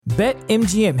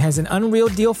BetMGM has an unreal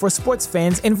deal for sports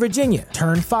fans in Virginia.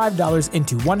 Turn $5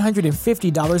 into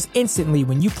 $150 instantly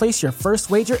when you place your first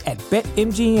wager at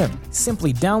BetMGM.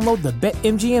 Simply download the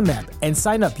BetMGM app and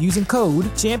sign up using code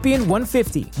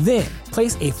Champion150. Then,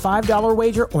 place a $5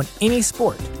 wager on any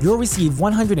sport. You'll receive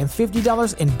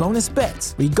 $150 in bonus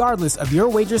bets, regardless of your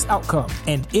wager's outcome.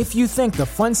 And if you think the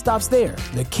fun stops there,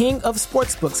 the King of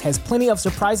Sportsbooks has plenty of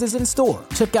surprises in store.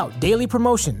 Check out daily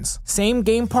promotions,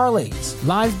 same-game parlays,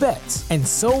 live bets, and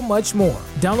so much more.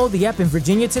 Download the app in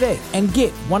Virginia today and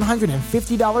get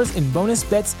 $150 in bonus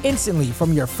bets instantly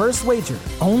from your first wager.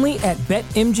 Only at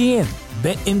BetMGM.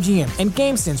 BetMGM and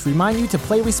GameSense remind you to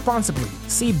play responsibly.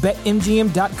 See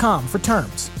BetMGM.com for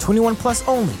terms. 21 plus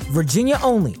only. Virginia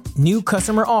only. New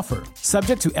customer offer.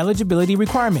 Subject to eligibility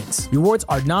requirements. Rewards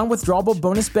are non-withdrawable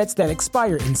bonus bets that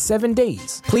expire in 7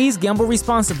 days. Please gamble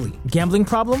responsibly. Gambling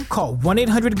problem? Call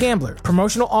 1-800-GAMBLER.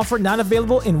 Promotional offer not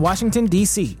available in Washington,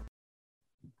 D.C.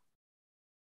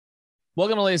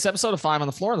 Welcome to the latest episode of 5 on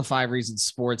the Floor on the 5 Reasons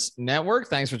Sports Network.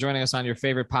 Thanks for joining us on your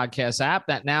favorite podcast app.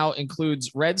 That now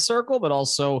includes Red Circle, but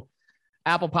also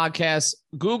Apple Podcasts,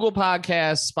 Google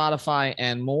Podcasts, Spotify,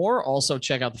 and more. Also,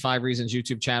 check out the 5 Reasons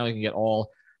YouTube channel. You can get all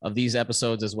of these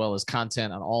episodes as well as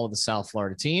content on all of the South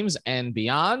Florida teams and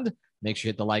beyond. Make sure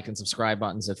you hit the like and subscribe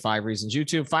buttons at 5 Reasons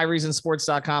YouTube.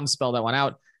 5reasonsports.com. Spell that one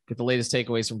out. Get the latest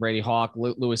takeaways from Brady Hawk,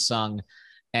 Lewis Sung,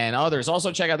 and others.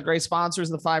 Also, check out the great sponsors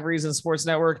of the 5 Reasons Sports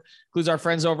Network. Includes our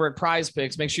friends over at Prize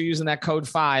Picks. Make sure you're using that code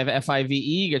 5,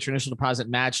 F-I-V-E. Get your initial deposit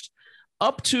matched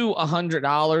up to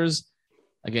 $100.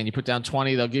 Again, you put down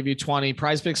 20, they'll give you 20.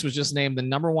 Prize Picks was just named the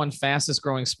 #1 fastest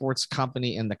growing sports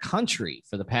company in the country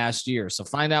for the past year. So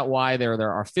find out why. They're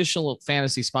their official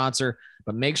fantasy sponsor,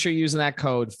 but make sure you're using that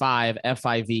code 5,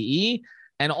 F-I-V-E.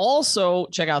 And also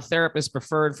check out Therapist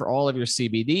Preferred for all of your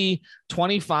CBD,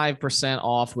 25%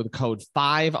 off with code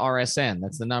 5RSN.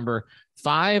 That's the number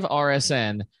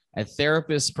 5RSN at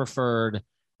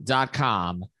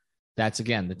therapistpreferred.com. That's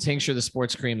again, the tincture, the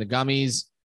sports cream, the gummies,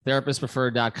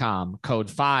 therapistpreferred.com, code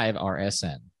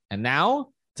 5RSN. And now,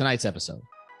 tonight's episode.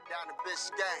 Down the bitch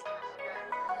gang.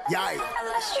 Yeah.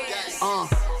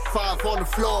 5 on the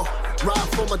floor, ride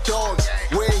for my dogs.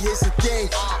 Where here's the thing,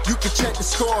 you can check the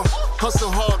score.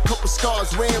 Hustle hard, couple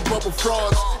scars, wearing bubble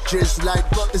frogs. Just like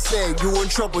Buck said, you in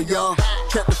trouble, y'all.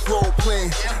 Kept the floor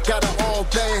playing, got it all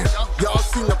band. Y'all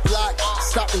seen the block,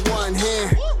 stop with one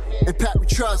hand. And Pat we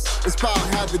trust, it's power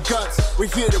have the guts. We're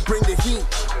here to bring the heat,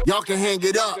 y'all can hang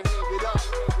it up.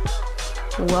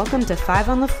 Welcome to 5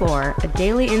 on the Floor, a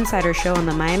daily insider show on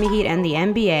the Miami Heat and the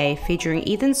NBA, featuring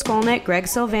Ethan Skolnick, Greg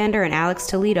Sylvander, and Alex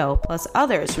Toledo, plus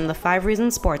others from the 5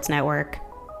 Reasons Sports Network.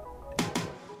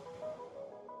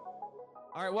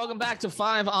 All right, welcome back to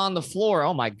 5 on the Floor.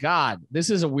 Oh my God, this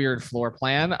is a weird floor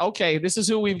plan. Okay, this is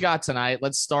who we've got tonight.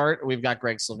 Let's start. We've got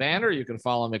Greg Sylvander. You can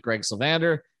follow him at Greg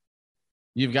Sylvander.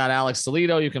 You've got Alex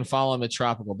Toledo. You can follow him at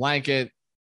Tropical Blanket.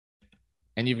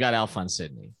 And you've got Alphonse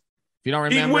Sidney. If you don't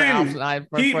remember,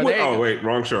 oh wait,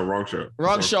 wrong show. Wrong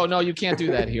show. No, you can't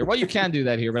do that here. Well, you can do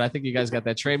that here, but I think you guys got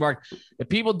that trademark. If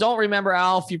people don't remember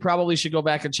Alf, you probably should go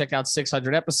back and check out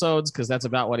 600 episodes because that's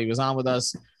about what he was on with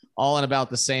us, all in about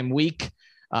the same week.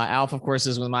 Alf, of course,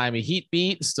 is with Miami Heat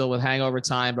Beat, still with Hangover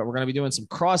Time, but we're going to be doing some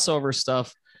crossover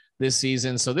stuff this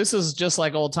season. So this is just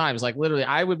like old times. Like literally,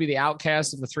 I would be the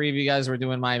outcast if the three of you guys were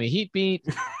doing Miami Heat Beat,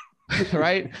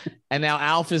 right? And now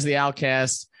Alf is the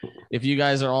outcast if you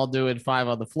guys are all doing 5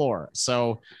 on the Floor.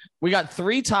 So we got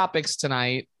 3 topics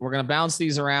tonight. We're going to bounce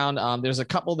these around. There's a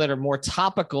couple that are more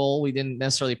topical. We didn't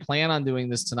necessarily plan on doing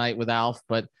this tonight with Alf,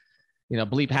 but you know,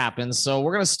 bleep happens. So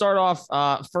we're going to start off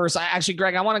first. Actually,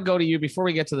 Greg, I want to go to you before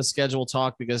we get to the schedule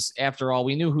talk, because after all,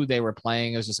 we knew who they were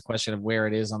playing. It was just a question of where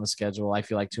it is on the schedule. I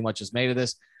feel like too much is made of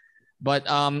this, but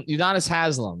Udonis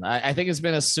Haslem, I think it's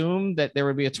been assumed that there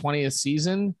would be a 20th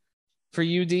season for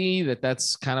UD,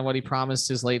 that's kind of what he promised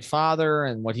his late father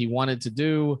and what he wanted to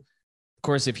do. Of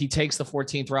course, if he takes the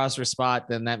 14th roster spot,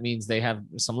 then that means they have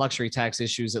some luxury tax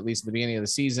issues, at least at the beginning of the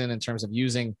season, in terms of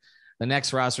using the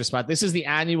next roster spot. This is the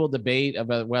annual debate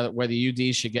about whether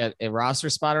UD should get a roster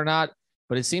spot or not,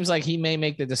 but it seems like he may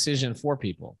make the decision for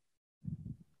people.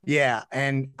 Yeah,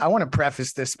 and I want to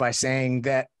preface this by saying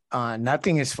that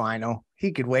nothing is final.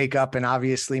 He could wake up and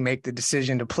obviously make the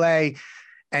decision to play,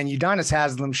 and Udonis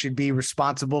Haslem should be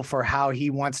responsible for how he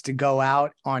wants to go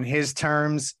out on his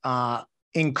terms,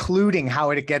 including how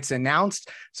it gets announced.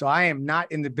 So I am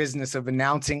not in the business of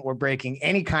announcing or breaking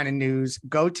any kind of news.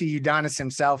 Go to Udonis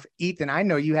himself. Ethan, I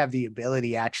know you have the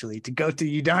ability actually to go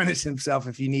to Udonis himself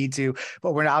if you need to,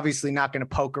 but we're obviously not going to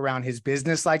poke around his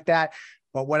business like that.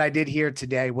 But what I did hear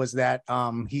today was that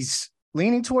he's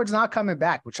leaning towards not coming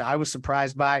back, which I was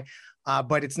surprised by.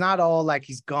 But it's not all like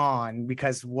he's gone,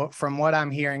 because from what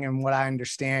I'm hearing and what I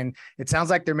understand, it sounds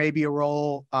like there may be a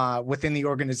role within the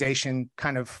organization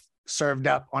kind of served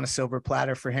up on a silver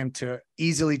platter for him to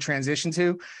easily transition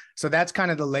to. So that's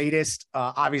kind of the latest.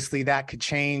 Obviously that could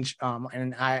change.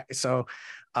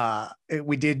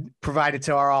 We did provide it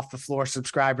to our Off the Floor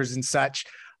subscribers and such.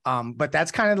 But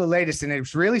that's kind of the latest. And it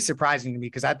was really surprising to me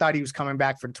because I thought he was coming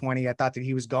back for 20. I thought that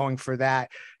he was going for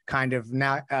that kind of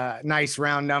nice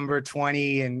round number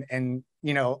 20 and,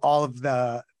 you know, all of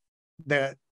the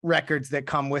records that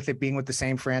come with it being with the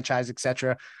same franchise, et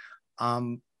cetera.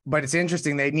 But it's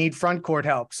interesting. They need front court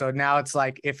help. So now it's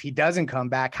like, if he doesn't come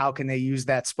back, how can they use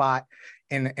that spot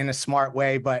in a smart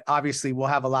way? But obviously we'll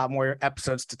have a lot more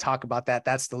episodes to talk about that.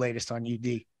 That's the latest on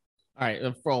UD. All right.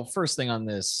 Well, first thing on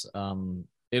this,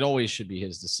 it always should be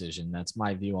his decision. That's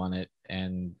my view on it.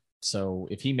 And so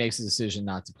if he makes a decision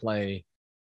not to play,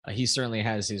 he certainly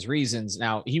has his reasons.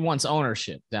 Now, he wants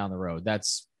ownership down the road.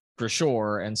 That's for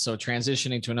sure. And so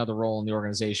transitioning to another role in the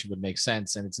organization would make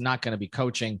sense. And it's not going to be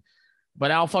coaching.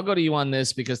 But Alf, I'll go to you on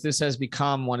this because this has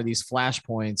become one of these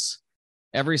flashpoints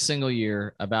every single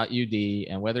year about UD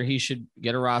and whether he should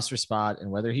get a roster spot and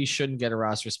whether he shouldn't get a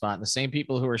roster spot. And the same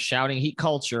people who are shouting heat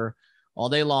culture all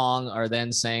day long are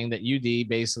then saying that UD,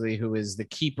 basically, who is the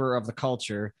keeper of the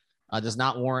culture, does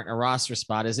not warrant a roster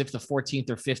spot, as if the 14th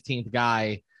or 15th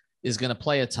guy is going to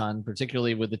play a ton,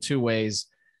 particularly with the two ways.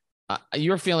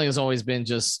 Your feeling has always been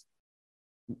just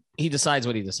he decides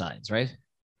what he decides, right?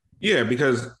 Yeah,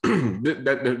 because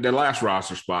the last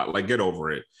roster spot, like, get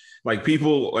over it. Like,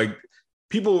 people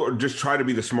are just trying to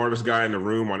be the smartest guy in the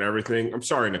room on everything. I'm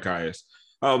sorry, Nikias.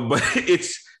 But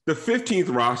it's the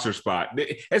 15th roster spot,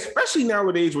 especially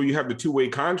nowadays where you have the two-way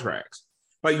contracts.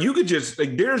 Like, you could just,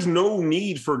 like, there's no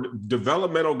need for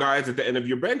developmental guys at the end of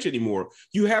your bench anymore.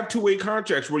 You have two-way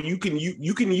contracts where you can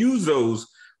use those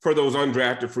for those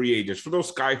undrafted free agents, for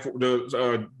those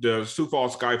the Sioux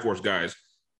Falls Skyforce guys.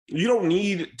 You don't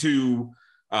need to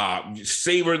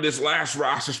savor this last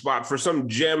roster spot for some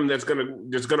gem that's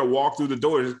gonna walk through the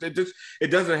doors. It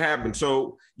doesn't happen.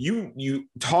 So you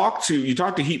talk to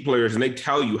Heat players and they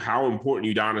tell you how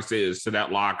important Udonis is to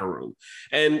that locker room.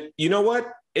 And you know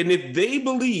what? And if they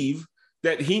believe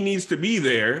that he needs to be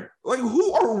there, like,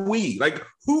 who are we? Like,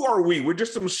 who are we? We're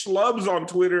just some schlubs on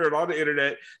Twitter and on the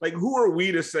internet. Like, who are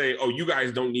we to say, oh, you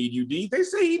guys don't need UD? They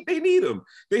say they need him.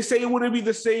 They say it wouldn't be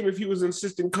the same if he was an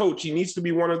assistant coach. He needs to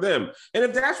be one of them. And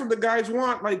if that's what the guys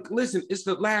want, like, listen, it's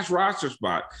the last roster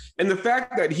spot. And the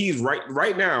fact that he's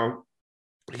right now,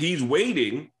 he's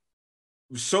waiting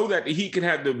so that he can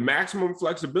have the maximum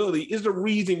flexibility is the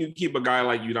reason you keep a guy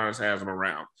like Udonis Haslem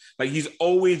around. Like, he's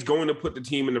always going to put the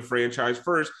team in the franchise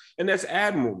first, and that's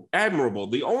admirable.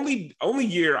 The only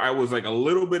year I was like a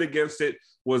little bit against it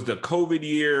was the COVID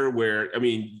year where, I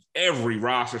mean, every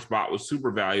roster spot was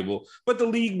super valuable, but the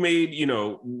league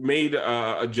made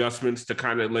adjustments to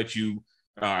kind of let you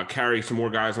carry some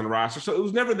more guys on the roster. So it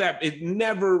was never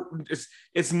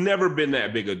it's never been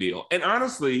that big a deal. And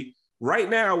honestly,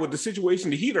 right now, with the situation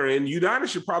the Heat are in, Udonis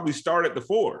should probably start at the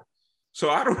 4.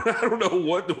 So I don't know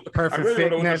what the perfect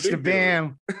fit next to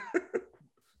Bam.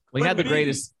 Well, he had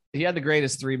the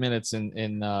greatest 3 minutes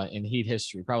in Heat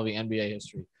history, probably NBA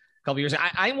history. A couple years.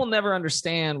 I will never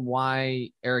understand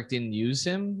why Eric didn't use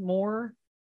him more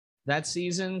that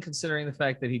season, considering the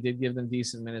fact that he did give them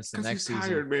decent minutes the next season. He's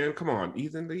tired, man. Come on,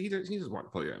 Ethan. He doesn't want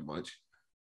to play that much.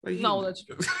 Like, no, that's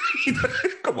true.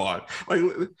 Come on. Like,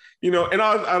 and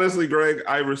honestly, Greg,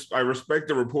 I respect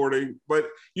the reporting, but,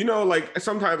 like,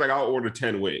 sometimes, like, I'll order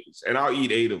 10 wings and I'll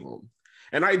eat 8 of them.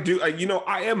 And I do,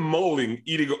 I am mulling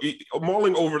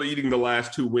over eating the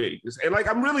last 2 wings. And, like,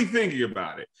 I'm really thinking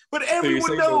about it. But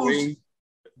everyone knows.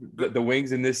 The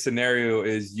wings in this scenario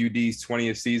is UD's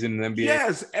 20th season in the NBA.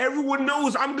 Yes, everyone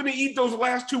knows I'm going to eat those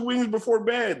last 2 wings before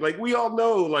bed. Like, we all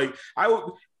know. Like,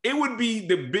 it would be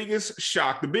the biggest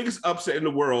shock, the biggest upset in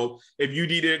the world if UD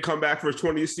didn't come back for his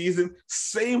 20th season.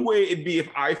 Same way it'd be if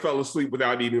I fell asleep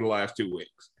without eating the last 2 wings.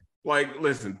 Like,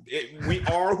 listen, we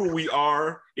are who we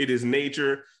are. It is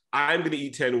nature. I'm going to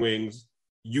eat 10 wings.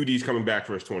 UD's coming back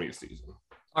for his 20th season.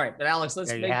 All right, but Alex,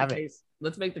 let's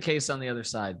make the case on the other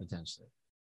side potentially.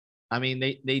 I mean,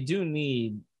 they do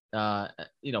need, we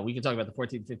can talk about the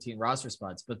 14, 15 roster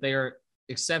spots, but they are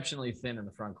exceptionally thin in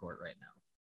the front court right now.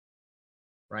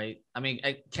 Right. I mean,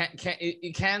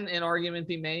 can an argument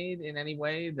be made in any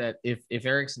way that if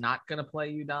Eric's not going to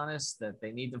play Udonis, that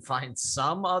they need to find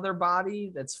some other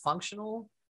body that's functional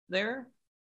there?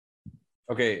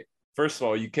 Okay. First of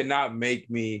all, you cannot make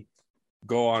me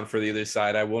go on for the other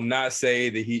side. I will not say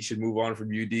the Heat should move on from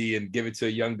UD and give it to a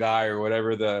young guy or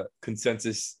whatever the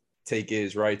consensus take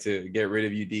is, right, to get rid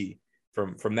of UD.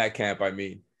 from that camp, I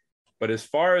mean. But as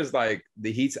far as like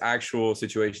the Heat's actual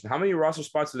situation, how many roster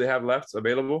spots do they have left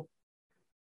available?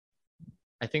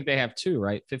 I think they have 2,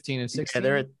 right? 15 and 16.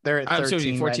 Yeah, they're at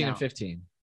 13 14 right and now. 15.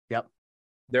 Yep.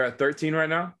 They're at 13 right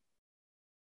now?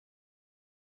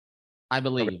 I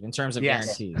believe, in terms of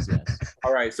Yes. guarantees, yes.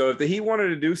 All right. So if the Heat wanted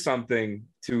to do something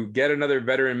to get another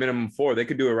veteran minimum 4, they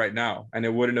could do it right now. And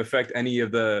it wouldn't affect any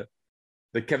of the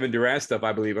Kevin Durant stuff,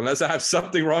 I believe. Unless I have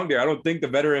something wrong there. I don't think the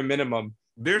veteran minimum.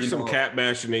 There's some cap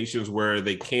machinations where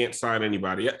they can't sign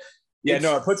anybody. Yeah,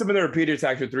 no, it puts them in the repeater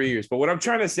tax for 3 years. But what I'm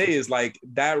trying to say is like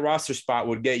that roster spot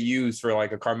would get used for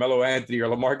like a Carmelo Anthony or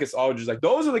LaMarcus Aldridge. Like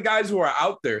those are the guys who are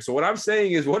out there. So what I'm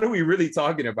saying is, what are we really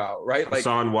talking about, right? Like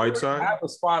Hassan Whiteside have a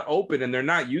spot open and they're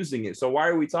not using it. So why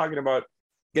are we talking about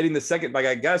getting the second? Like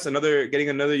I guess getting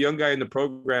another young guy in the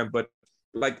program, but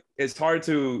like it's hard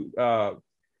to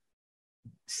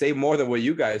say more than what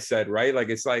you guys said, right? Like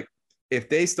it's like, if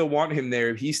they still want him there,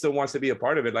 if he still wants to be a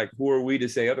part of it, like who are we to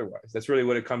say otherwise? That's really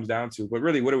what it comes down to. But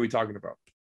really, what are we talking about?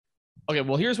 Okay,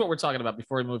 well, here's what we're talking about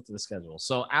before we move to the schedule.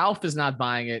 So Alf is not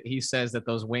buying it. He says that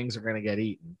those wings are going to get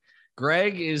eaten.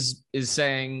 Greg is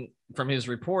saying from his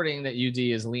reporting that UD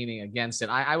is leaning against it.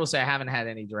 I will say I haven't had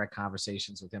any direct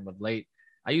conversations with him of late.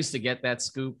 I used to get that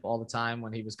scoop all the time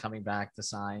when he was coming back to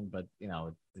sign, but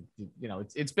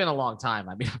it's been a long time.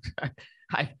 I mean,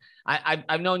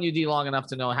 I've known UD long enough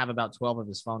to have about 12 of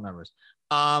his phone numbers.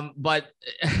 But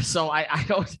so I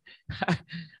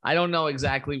don't know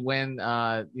exactly when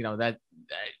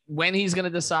when he's going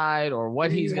to decide or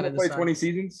what he's going to play decide. 20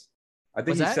 seasons. I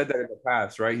think he said that in the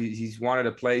past, right? He's wanted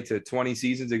to play to 20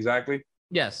 seasons exactly.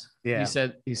 Yes. Yeah.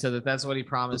 He said that that's what he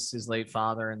promised his late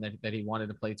father and that he wanted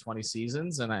to play 20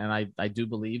 seasons. And I do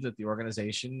believe that the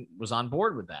organization was on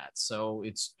board with that. So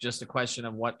it's just a question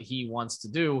of what he wants to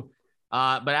do.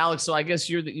 But Alex, so I guess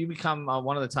you become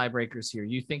one of the tiebreakers here.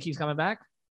 You think he's coming back?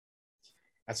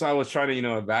 That's why I was trying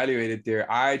to, evaluate it there.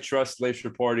 I trust Leif's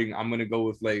reporting. I'm going to go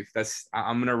with Leif.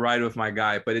 I'm going to ride with my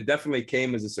guy, but it definitely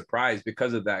came as a surprise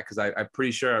because of that. Cause I'm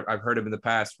pretty sure I've heard him in the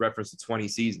past reference to 20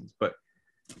 seasons, but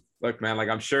look, man, like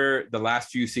I'm sure the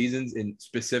last few seasons and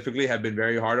specifically have been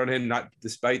very hard on him, not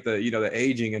despite the, the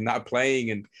aging and not playing.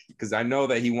 And because I know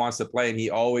that he wants to play and he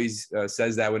always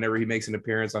says that whenever he makes an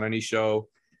appearance on any show.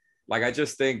 Like, I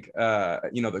just think,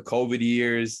 the COVID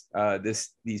years,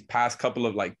 these past couple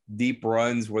of like deep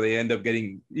runs where they end up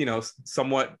getting,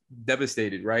 somewhat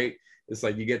devastated, right? It's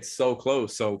like you get so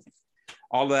close. So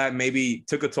all of that maybe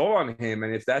took a toll on him.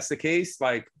 And if that's the case,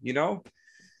 like,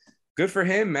 good for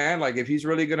him, man. Like if he's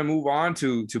really going to move on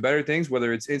to better things,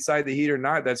 whether it's inside the Heat or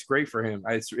not, that's great for him.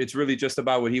 It's really just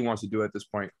about what he wants to do at this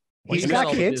point. He's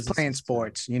got kids playing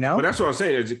sports, But that's what I'm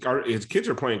saying. His kids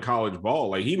are playing college ball.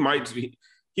 Like he might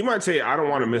say, I don't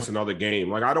want to miss another game.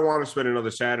 Like I don't want to spend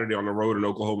another Saturday on the road in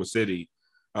Oklahoma City.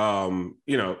 I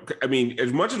mean,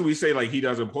 as much as we say like he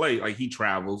doesn't play, like he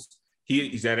travels,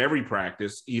 he's at every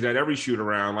practice, he's at every shoot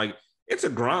around. Like it's a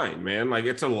grind, man. Like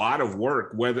it's a lot of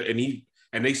work.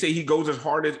 And they say he goes as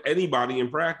hard as anybody in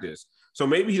practice. So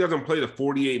maybe he doesn't play the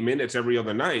 48 minutes every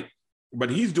other night, but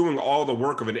he's doing all the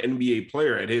work of an NBA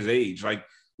player at his age. Like,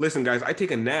 listen, guys, I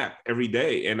take a nap every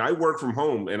day and I work from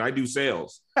home and I do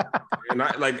sales. And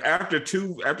I like after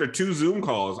two Zoom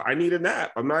calls, I need a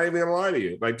nap. I'm not even gonna lie to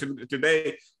you. Like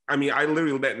today, I mean, I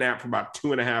literally let nap for about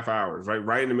 2.5 hours,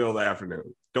 right in the middle of the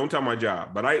afternoon. Don't tell my job,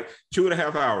 but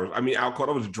 2.5 hours. I mean, I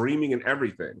was dreaming and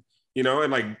everything.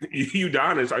 And like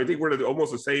Udonis, I think we're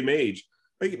almost the same age.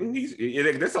 Like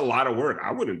that's a lot of work.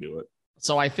 I wouldn't do it.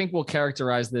 So I think we'll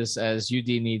characterize this as UD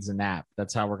needs a nap.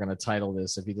 That's how we're going to title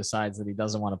this if he decides that he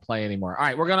doesn't want to play anymore. All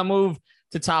right, we're going to move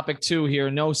to topic 2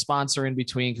 here. No sponsor in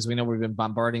between because we know we've been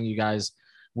bombarding you guys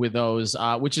with those,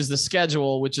 which is the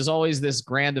schedule, which is always this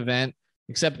grand event,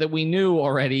 except that we knew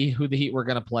already who the Heat were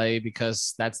going to play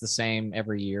because that's the same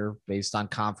every year based on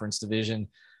conference division.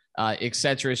 Et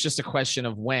cetera. It's just a question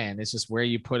of when. It's just where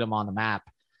you put them on the map,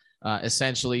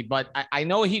 essentially. But I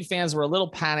know Heat fans were a little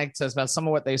panicked about some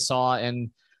of what they saw, and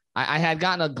I had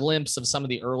gotten a glimpse of some of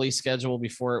the early schedule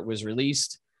before it was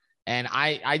released, and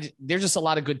there's just a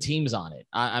lot of good teams on it.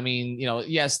 I mean,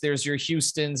 yes, there's your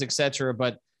Houstons, et cetera,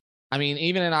 but I mean,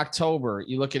 even in October,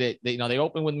 you look at it. They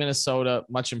open with Minnesota,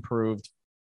 much improved.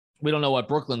 We don't know what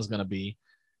Brooklyn's going to be.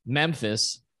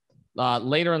 Memphis.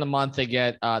 Later in the month, they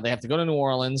have to go to New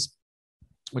Orleans,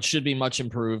 which should be much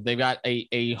improved. They've got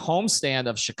a homestand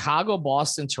of Chicago,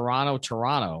 Boston,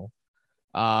 Toronto,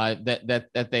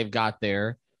 that they've got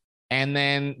there. And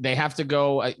then they have to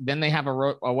go, then they have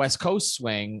a West Coast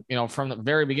swing, from the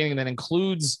very beginning that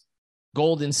includes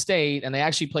Golden State. And they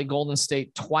actually play Golden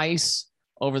State twice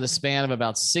over the span of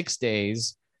about 6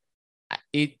 days.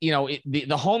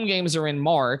 the home games are in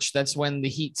March. That's when the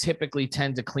Heat typically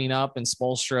tend to clean up, and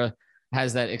Spoelstra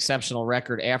has that exceptional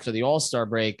record after the All-Star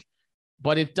break.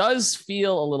 But it does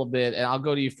feel a little bit, and I'll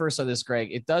go to you first on this,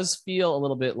 Greg. It does feel a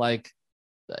little bit like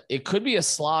it could be a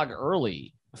slog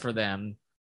early for them,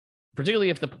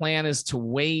 particularly if the plan is to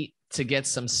wait to get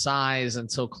some size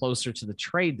until closer to the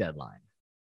trade deadline.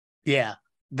 Yeah,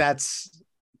 that's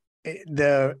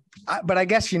but I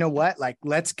guess, you know what, like,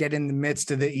 let's get in the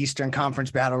midst of the Eastern Conference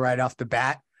battle right off the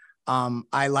bat.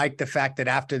 I like the fact that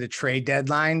after the trade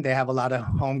deadline, they have a lot of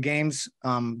home games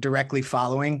directly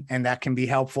following, and that can be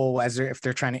helpful if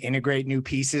they're trying to integrate new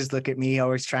pieces. Look at me,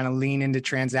 always trying to lean into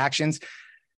transactions.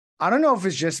 I don't know if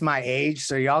it's just my age,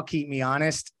 so y'all keep me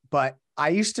honest, but I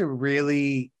used to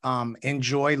really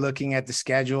enjoy looking at the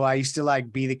schedule. I used to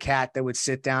like be the cat that would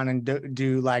sit down and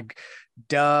do like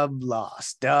dub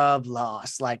loss,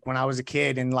 like when I was a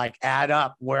kid, and like add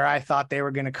up where I thought they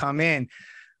were going to come in.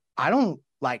 I don't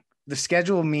like the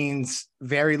schedule means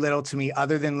very little to me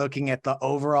other than looking at the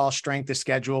overall strength of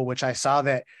schedule, which I saw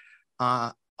that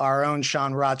our own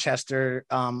Sean Rochester,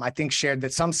 I think, shared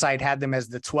that some site had them as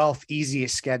the 12th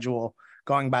easiest schedule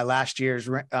going by last year's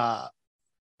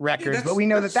records, but we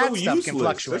know that stuff useless. Can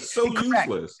fluctuate. That's so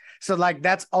useless. So like,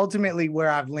 that's ultimately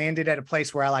where I've landed at a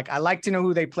place where I like to know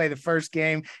who they play the first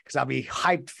game, because I'll be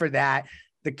hyped for that.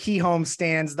 The key home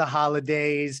stands, the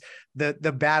holidays,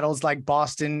 the battles like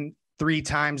Boston 3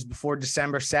 times before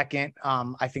December 2nd.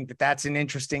 I think that's an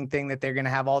interesting thing that they're going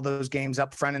to have all those games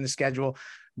up front in the schedule,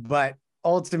 but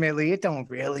ultimately it don't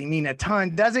really mean a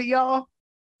ton, does it, y'all?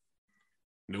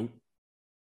 Nope.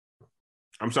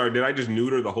 I'm sorry. Did I just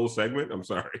neuter the whole segment? I'm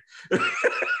sorry.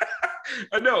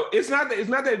 No, it's not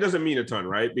that it doesn't mean a ton,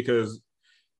 right? Because,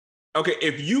 okay,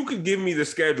 if you could give me the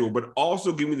schedule, but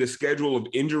also give me the schedule of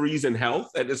injuries and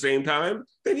health at the same time,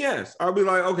 then yes, I'll be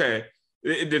like, okay,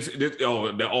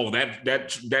 that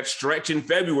stretch in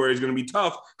February is going to be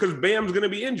tough because Bam's going to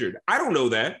be injured. I don't know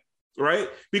that, right?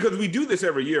 Because we do this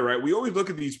every year, right? We always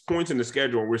look at these points in the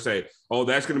schedule and we're saying, oh,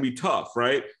 that's going to be tough,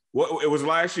 right? It was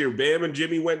last year, Bam and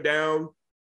Jimmy went down.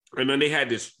 And then they had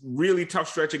this really tough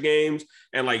stretch of games,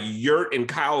 and like Yurt and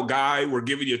Kyle Guy were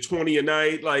giving you 20 a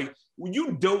night. Like,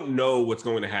 you don't know what's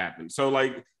going to happen. So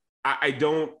like, I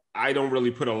don't really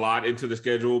put a lot into the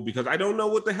schedule because I don't know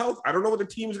what I don't know what the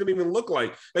team is going to even look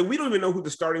like. Like, we don't even know who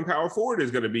the starting power forward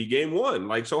is going to be game one.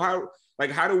 Like, so how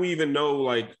do we even know,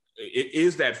 like,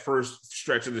 is that first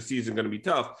stretch of the season going to be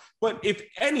tough? But if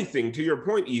anything, to your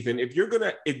point, Ethan, if you're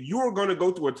going to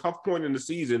go through a tough point in the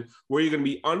season where you're going to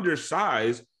be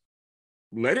undersized,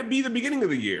 let it be the beginning of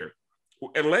the year,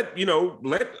 and let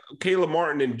Caleb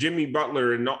Martin and Jimmy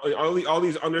Butler and all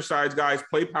these undersized guys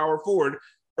play power forward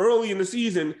early in the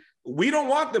season. We don't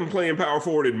want them playing power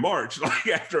forward in March, like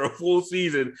after a full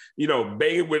season,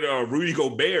 banging with Rudy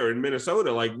Gobert in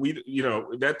Minnesota. Like,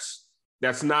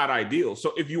 that's not ideal.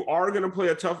 So if you are going to play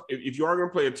a tough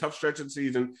stretch of the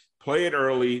season, play it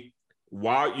early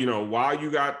while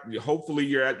hopefully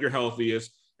you're at your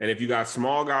healthiest. And if you got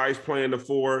small guys playing the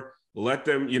 4, let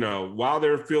them, while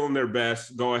they're feeling their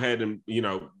best, go ahead and,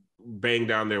 bang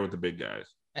down there with the big guys.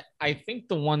 I think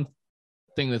the one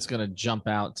thing that's going to jump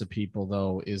out to people,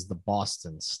 though, is the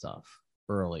Boston stuff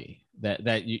early.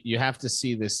 That you have to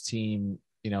see this team,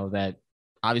 that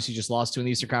obviously just lost to in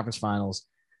the Eastern Conference Finals.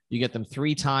 You get them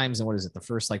 3 times, and what is it, the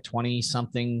first like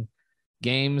 20-something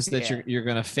games that you're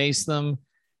going to face them.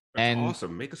 That's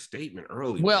awesome. Make a statement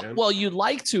early. Well, you'd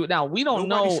like to. Now, we don't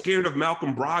know. Scared of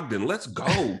Malcolm Brogdon. Let's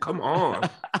go. Come on.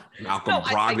 Malcolm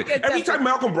Brogdon. Every time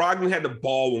Malcolm Brogdon had the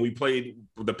ball when we played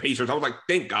the Pacers, I was like,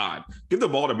 thank God. Give the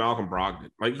ball to Malcolm Brogdon.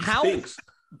 Like, he stinks.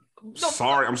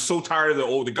 Sorry. I'm so tired of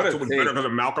the got so much better because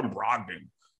of Malcolm Brogdon.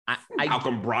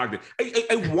 Malcolm Brogdon.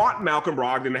 I want Malcolm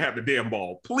Brogdon to have the damn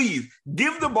ball. Please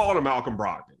give the ball to Malcolm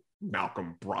Brogdon.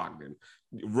 Malcolm Brogdon.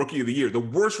 Rookie of the year, the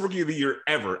worst rookie of the year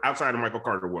ever outside of Michael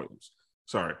Carter-Williams.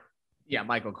 Sorry. Yeah,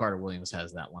 Michael Carter-Williams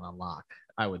has that one on lock,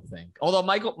 I would think. Although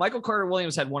Michael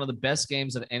Carter-Williams had one of the best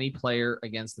games of any player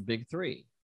against the Big 3.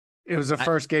 It was the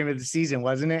first game of the season,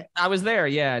 wasn't it? I was there.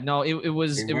 Yeah, no, it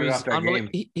was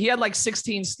unbelievable. He had like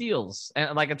 16 steals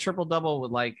and like a triple-double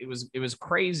with it was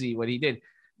crazy what he did.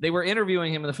 They were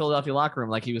interviewing him in the Philadelphia locker room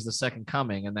like he was the second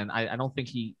coming, and then I don't think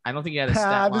he had a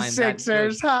stat line. The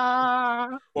Sixers.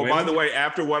 Well, by the way,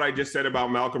 after what I just said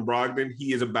about Malcolm Brogdon,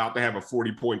 he is about to have a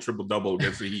 40-point triple-double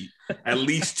against the Heat, at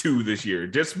least 2 this year,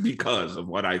 just because of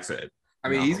what I said. I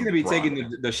mean, he's going to be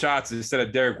taking the shots instead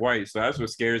of Derek White, so that's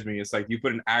what scares me. It's like you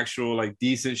put an actual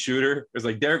decent shooter. It's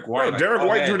like Derek White. Derek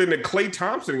White turned into Klay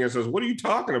Thompson and says, "What are you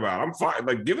talking about? I'm fine."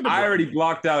 Like, give it. I already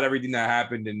blocked out everything that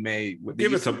happened in May with the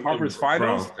Eastern Conference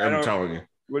Finals. Bro, I'm telling you,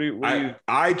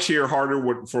 I cheer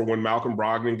harder for when Malcolm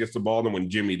Brogdon gets the ball than when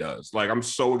Jimmy does. Like, I'm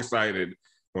so excited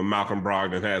when Malcolm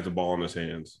Brogdon has the ball in his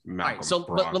hands.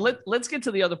 But let's get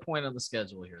to the other point on the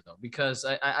schedule here, though, because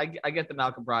I get the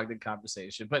Malcolm Brogdon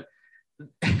conversation, but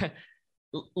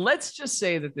let's just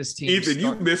say that this team. Ethan,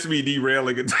 you miss me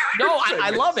derailing it. No,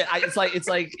 I love it. It's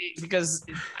like because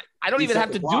I don't even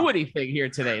have to do anything here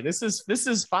today. This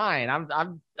is fine.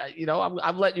 I'm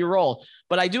letting you roll.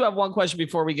 But I do have one question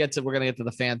before we're going to get to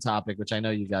the fan topic, which I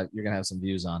know you're going to have some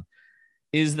views on,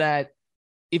 is that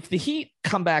if the Heat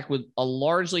come back with a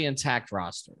largely intact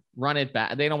roster, run it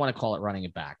back. They don't want to call it running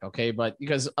it back. Okay. But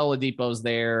because Oladipo's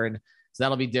there and so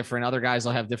that'll be different. Other guys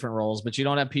will have different roles, but you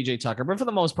don't have PJ Tucker. But for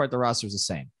the most part, the roster is the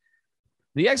same.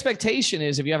 The expectation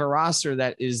is if you have a roster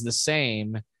that is the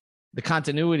same, the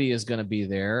continuity is going to be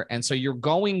there. And so you're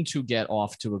going to get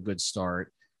off to a good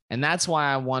start. And that's why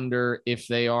I wonder if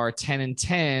they are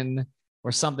 10-10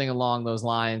 or something along those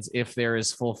lines, if there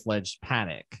is full-fledged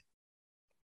panic.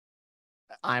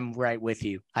 I'm right with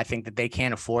you. I think that they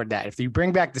can't afford that. If you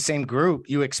bring back the same group,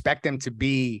 you expect them to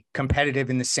be competitive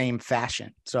in the same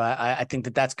fashion. So I think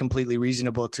that that's completely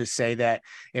reasonable to say that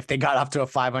if they got off to a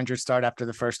 500 start after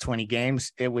the first 20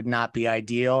 games, it would not be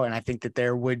ideal. And I think that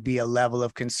there would be a level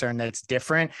of concern that's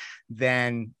different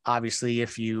than obviously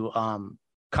if you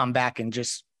come back and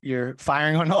just you're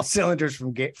firing on all cylinders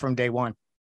from day one.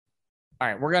 All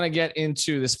right, we're going to get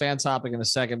into this fan topic in a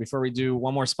second. Before we do,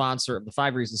 one more sponsor of the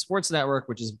 5 Reasons Sports Network,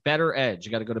 which is Better Edge.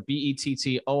 You got to go to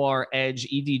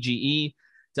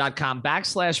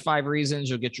BettorEdge.com/5 Reasons.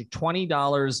 You'll get your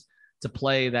 $20 to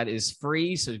play. That is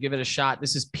free, so give it a shot.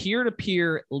 This is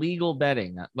peer-to-peer legal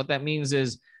betting. What that means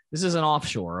is this isn't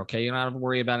offshore, okay? You don't have to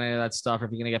worry about any of that stuff,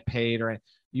 if you're going to get paid or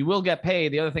you will get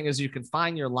paid. The other thing is you can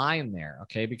find your line there,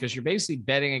 okay? Because you're basically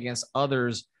betting against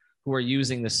others who are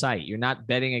using the site. You're not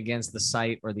betting against the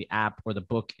site or the app or the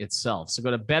book itself. So go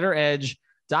to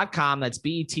bettoredge.com. That's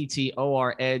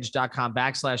BETTOR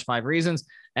edge.com/5 Reasons.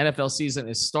 NFL season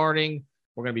is starting.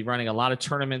 We're going to be running a lot of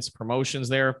tournaments, promotions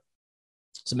there.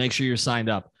 So make sure you're signed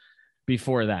up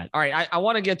before that. All right. I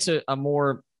want to get to a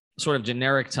more sort of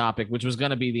generic topic, which was going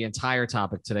to be the entire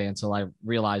topic today until I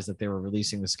realized that they were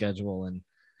releasing the schedule and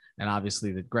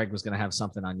obviously that Greg was going to have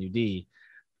something on UD,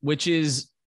 which is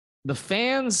the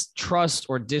fans' trust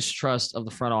or distrust of the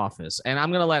front office. And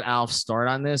I'm going to let Alf start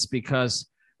on this because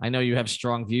I know you have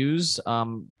strong views.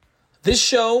 This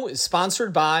show is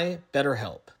sponsored by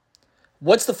BetterHelp.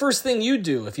 What's the first thing you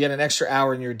do if you had an extra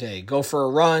hour in your day? Go for a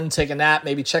run, take a nap,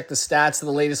 maybe check the stats of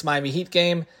the latest Miami Heat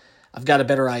game? I've got a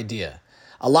better idea.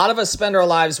 A lot of us spend our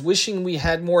lives wishing we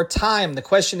had more time. The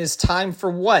question is, time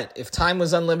for what? If time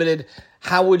was unlimited,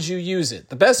 how would you use it?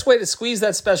 The best way to squeeze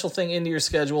that special thing into your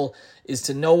schedule is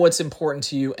to know what's important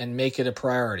to you and make it a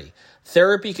priority.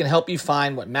 Therapy can help you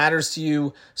find what matters to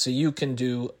you so you can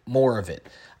do more of it.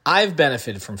 I've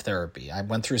benefited from therapy. I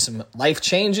went through some life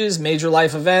changes, major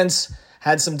life events,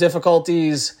 had some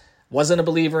difficulties, wasn't a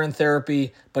believer in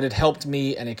therapy, but it helped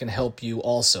me and it can help you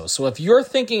also. So if you're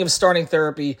thinking of starting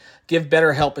therapy, give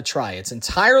BetterHelp a try. It's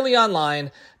entirely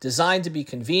online, designed to be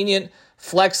convenient,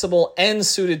 flexible, and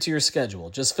suited to your schedule.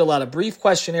 Just fill out a brief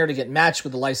questionnaire to get matched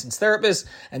with a licensed therapist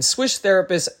and switch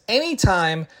therapists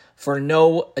anytime for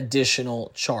no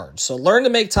additional charge. So learn to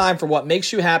make time for what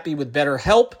makes you happy with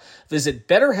BetterHelp. Visit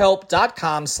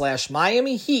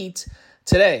betterhelp.com/Miami Heat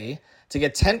today to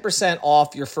get 10%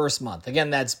 off your first month.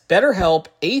 Again, that's BetterHelp,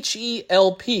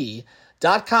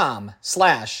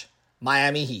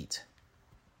 HELP.com/Miami Heat.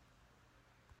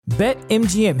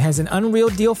 BetMGM has an unreal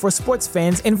deal for sports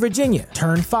fans in Virginia.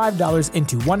 Turn $5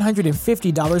 into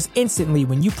 $150 instantly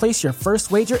when you place your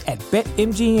first wager at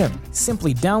BetMGM.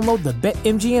 Simply download the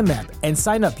BetMGM app and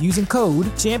sign up using code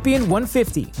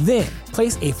Champion150. Then,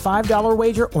 place a $5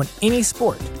 wager on any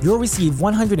sport. You'll receive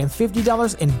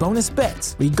 $150 in bonus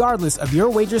bets, regardless of your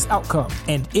wager's outcome.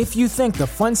 And if you think the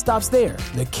fun stops there,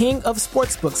 the King of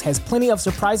Sportsbooks has plenty of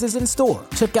surprises in store.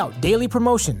 Check out daily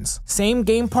promotions,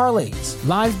 same-game parlays,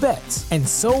 live bets, and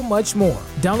so much more.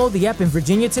 Download the app in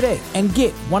Virginia today and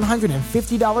get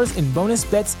 $150 in bonus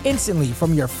bets instantly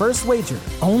from your first wager.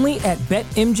 Only at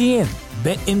BetMGM.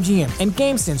 BetMGM and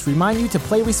GameSense remind you to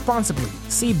play responsibly.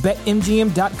 See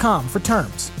BetMGM.com for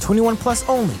terms. 21 plus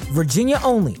only. Virginia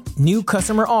only. New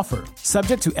customer offer.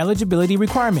 Subject to eligibility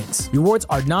requirements. Rewards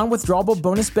are non-withdrawable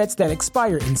bonus bets that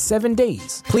expire in 7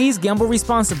 days. Please gamble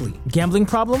responsibly. Gambling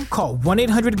problem? Call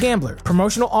 1-800-GAMBLER.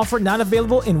 Promotional offer not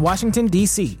available in Washington,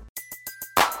 D.C.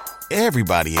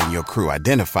 Everybody in your crew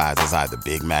identifies as either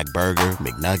Big Mac Burger,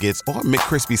 McNuggets, or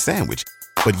McCrispy Sandwich.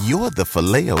 But you're the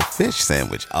Filet-O-Fish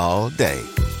Sandwich all day.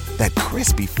 That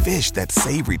crispy fish, that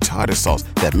savory tartar sauce,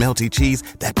 that melty cheese,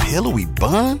 that pillowy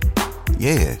bun.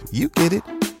 Yeah, you get it.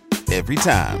 Every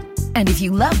time. And if you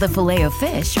love the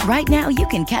Filet-O-Fish, right now you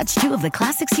can catch 2 of the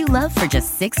classics you love for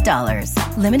just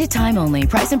 $6. Limited time only.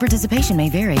 Price and participation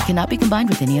may vary. Cannot be combined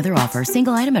with any other offer.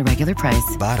 Single item at regular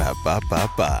price.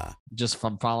 Ba-da-ba-ba-ba. Just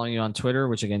from following you on Twitter,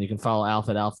 which again, you can follow Alf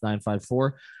at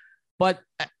Alf954. But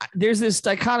there's this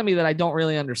dichotomy that I don't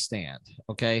really understand,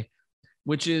 okay?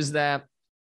 Which is that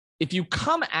if you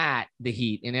come at the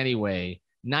Heat in any way,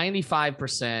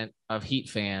 95% of Heat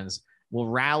fans will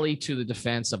rally to the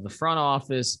defense of the front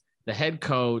office, the head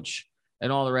coach,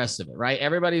 and all the rest of it, right?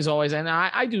 Everybody's always, and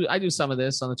I do some of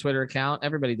this on the Twitter account.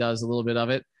 Everybody does a little bit of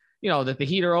it, that the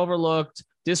Heat are overlooked,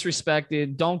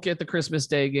 disrespected, don't get the Christmas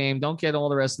Day game, don't get all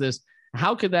the rest of this.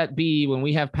 How could that be when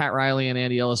we have Pat Riley and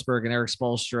Andy Ellisberg and Eric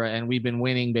Spoelstra, and we've been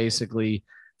winning basically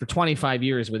for 25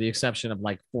 years with the exception of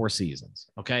like 4 seasons,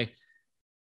 okay?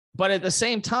 But at the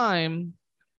same time,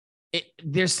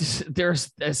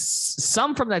 there's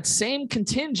some from that same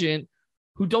contingent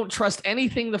who don't trust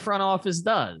anything the front office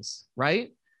does,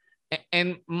 right?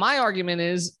 And my argument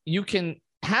is you can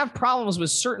have problems with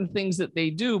certain things that they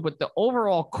do, but the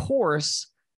overall course,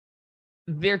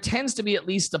 there tends to be at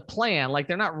least a plan. Like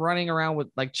they're not running around with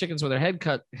like chickens with their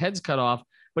heads cut off.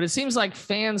 But it seems like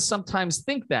fans sometimes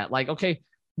think that, like, okay,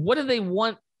 what do they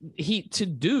want Heat to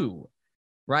do,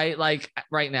 right? Like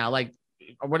right now, like,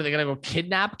 what are they going to go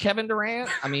kidnap Kevin Durant?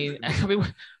 I mean,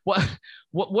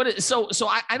 what is, so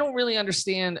I don't really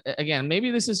understand. Again,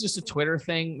 maybe this is just a Twitter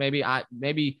thing. Maybe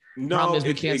problem is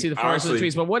we can't see the forest of the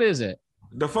trees, but what is it?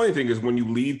 The funny thing is when you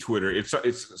leave Twitter,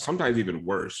 it's sometimes even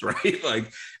worse, right?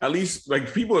 Like at least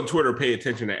like people on Twitter pay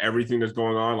attention to everything that's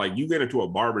going on. Like you get into a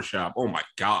barbershop. Oh my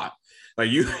God. Like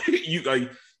you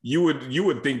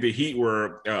would think the Heat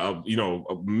were,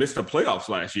 missed the playoffs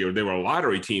last year. They were a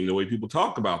lottery team, the way people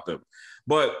talk about them.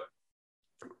 But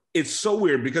it's so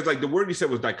weird because like the word you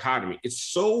said was dichotomy. It's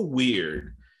so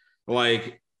weird.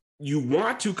 Like you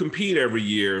want to compete every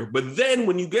year, but then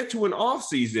when you get to an off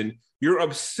season, you're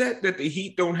upset that the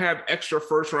Heat don't have extra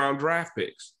first round draft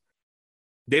picks.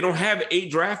 They don't have 8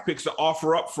 draft picks to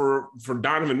offer up for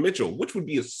Donovan Mitchell, which would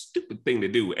be a stupid thing to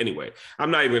do anyway.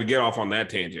 I'm not even going to get off on that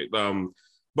tangent.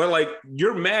 But like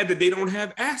you're mad that they don't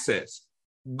have assets.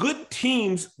 Good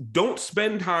teams don't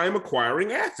spend time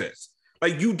acquiring assets.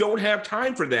 Like you don't have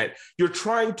time for that. You're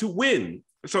trying to win.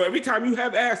 So every time you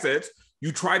have assets,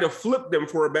 you try to flip them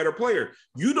for a better player.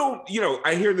 You don't,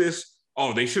 I hear this,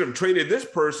 oh, they should have traded this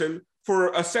person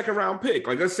for a second round pick.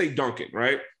 Like let's say Duncan,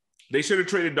 right? They should have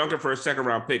traded Duncan for a second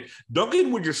round pick.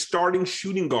 Duncan was your starting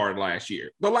shooting guard last year,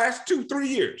 the last 2-3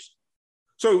 years.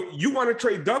 So you want to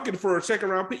trade Duncan for a second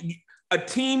round pick? A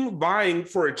team vying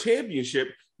for a championship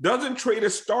doesn't trade a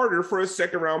starter for a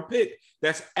second round pick.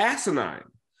 That's asinine.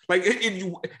 Like,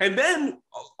 and then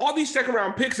all these second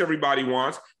round picks everybody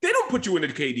wants, they don't put you in the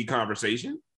KD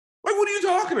conversation. Like, what are you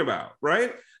talking about,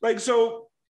 right? Like, so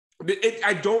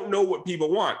I don't know what people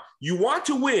want. You want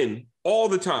to win all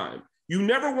the time. You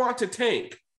never want to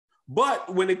tank.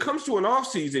 But when it comes to an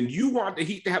offseason, you want the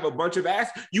Heat to have a bunch of ass.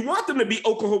 You want them to be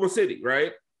Oklahoma City,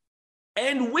 right?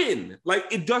 And win. Like,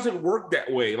 it doesn't work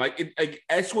that way.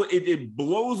 That's what it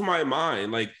blows my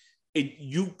mind. Like,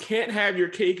 you can't have your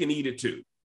cake and eat it too.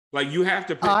 Like you have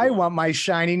to pick one. Want my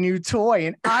shiny new toy,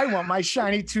 and I want my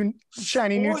shiny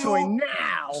new toy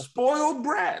now. Spoiled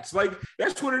brats. Like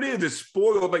that's what it is. It's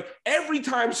spoiled. Like every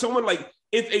time someone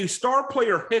if a star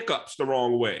player hiccups the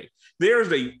wrong way,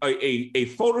 there's a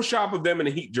Photoshop of them in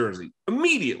a Heat jersey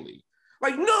immediately.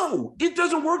 Like, no, it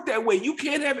doesn't work that way. You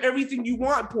can't have everything you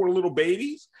want, poor little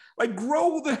babies. Like,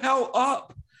 grow the hell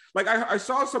up. Like I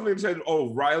saw something that said,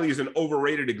 oh, Riley is an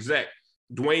overrated exec.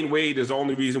 Dwayne Wade is the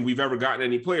only reason we've ever gotten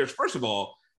any players. First of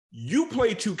all, you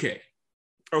play 2K,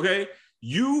 okay?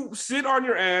 You sit on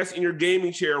your ass in your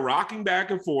gaming chair, rocking back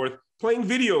and forth, playing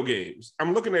video games.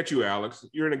 I'm looking at you, Alex.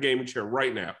 You're in a gaming chair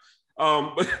right now.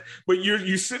 But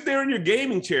you sit there in your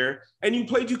gaming chair and you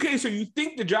play 2K. So you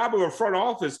think the job of a front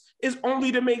office is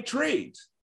only to make trades.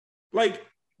 Like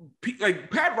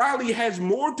Pat Riley has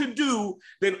more to do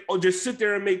than just sit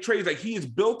there and make trades. Like he has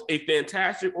built a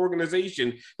fantastic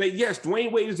organization that, yes,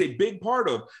 Dwayne Wade is a big part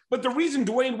of. But the reason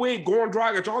Dwayne Wade, Goran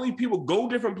Dragic, all these people go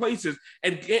different places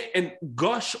and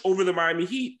gush over the Miami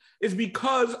Heat is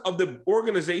because of the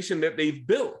organization that they've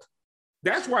built.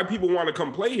 That's why people want to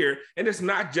come play here. And it's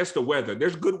not just the weather.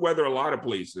 There's good weather a lot of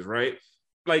places, right?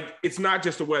 Like it's not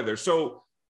just the weather. So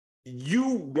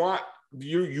you want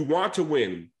to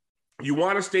win. You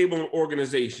want a stable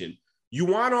organization. You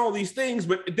want all these things,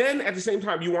 but then at the same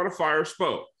time, you want to fire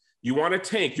Spo. You want to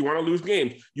tank. You want to lose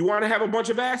games. You want to have a bunch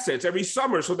of assets every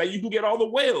summer so that you can get all the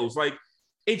whales. Like,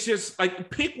 it's just like,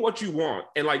 pick what you want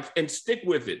and stick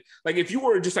with it. Like, if you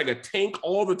were just like a tank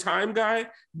all the time guy,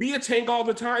 be a tank all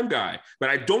the time guy.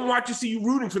 But I don't want to see you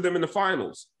rooting for them in the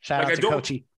finals. Shout out to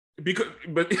Coachy.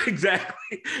 But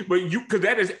exactly, because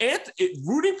that is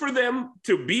rooting for them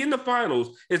to be in the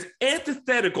finals is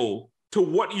antithetical to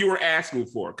what you are asking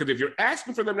for. Because if you're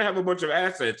asking for them to have a bunch of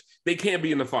assets, they can't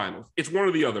be in the finals. It's one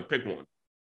or the other. Pick one.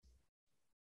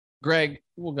 Greg,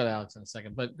 we'll go to Alex in a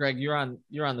second, but Greg, you're on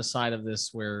the side of this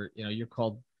where you're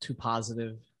called too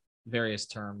positive, various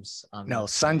terms. No,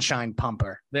 sunshine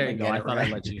pumper. There you go. I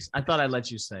thought I'd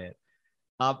let you say it.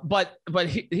 But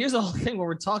here's the whole thing where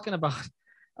we're talking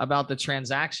about the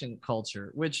transaction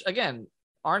culture, which again,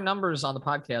 our numbers on the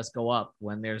podcast go up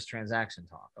when there's transaction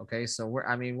talk. Okay. So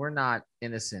we're not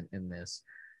innocent in this,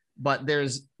 but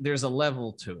there's a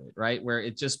level to it, right? Where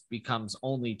it just becomes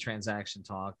only transaction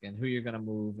talk and who you're going to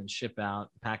move and ship out,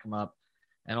 pack them up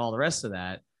and all the rest of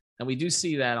that. And we do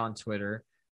see that on Twitter.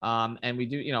 And we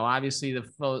do, obviously the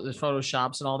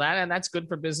Photoshops and all that, and that's good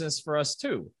for business for us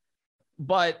too.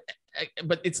 But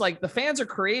it's like the fans are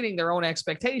creating their own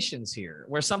expectations here,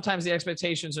 where sometimes the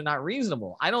expectations are not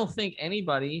reasonable. I don't think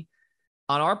anybody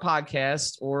on our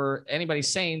podcast or anybody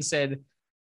sane said,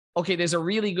 okay, there's a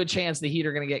really good chance the Heat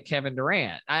are going to get Kevin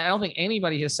Durant. I don't think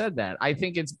anybody has said that. I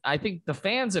think the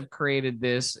fans have created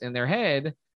this in their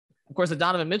head. Of course, the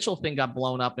Donovan Mitchell thing got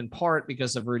blown up in part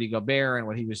because of Rudy Gobert and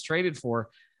what he was traded for.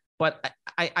 But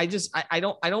I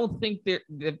don't think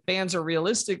the fans are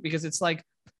realistic, because it's like,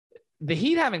 the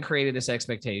Heat haven't created this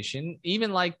expectation,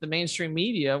 even like the mainstream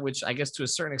media, which I guess to a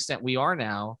certain extent we are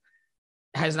now,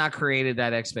 has not created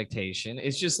that expectation.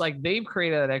 It's just like they've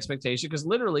created that expectation because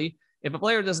literally if a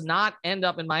player does not end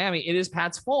up in Miami, it is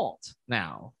Pat's fault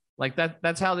now. Like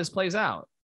that's how this plays out.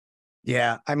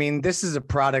 Yeah. I mean, this is a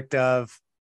product of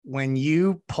when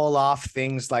you pull off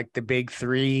things like the big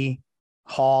three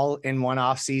haul in one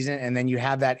off season, and then you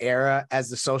have that era as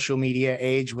the social media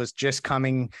age was just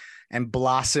coming and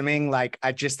blossoming. Like,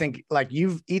 I just think like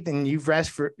you've referenced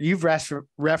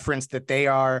that they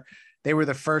were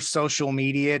the first social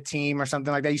media team or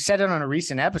something like that. You said it on a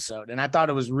recent episode, and I thought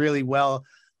it was really well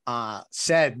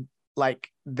said. Like,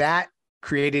 that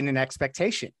created an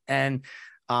expectation. And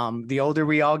the older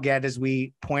we all get, as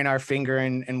we point our finger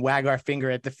and wag our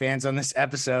finger at the fans on this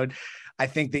episode, I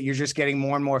think that you're just getting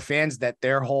more and more fans that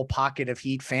their whole pocket of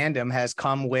Heat fandom has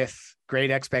come with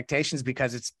great expectations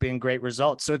because it's been great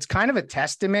results. So it's kind of a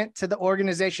testament to the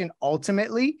organization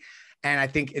ultimately. And I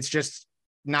think it's just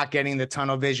not getting the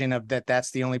tunnel vision of that's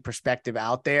the only perspective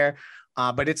out there.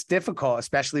 But it's difficult,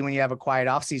 especially when you have a quiet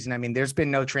offseason. I mean, there's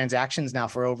been no transactions now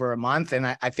for over a month. And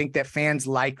I think that fans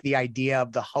like the idea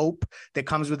of the hope that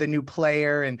comes with a new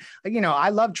player. And, I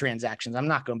love transactions. I'm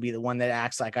not going to be the one that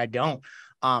acts like I don't.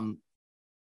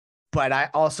 But I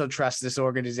also trust this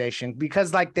organization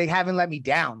because like they haven't let me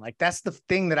down. Like, that's the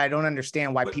thing that I don't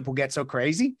understand why people get so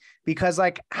crazy, because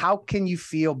like, how can you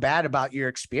feel bad about your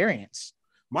experience?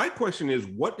 My question is,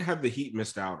 what have the Heat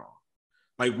missed out on?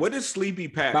 Like, what is Sleepy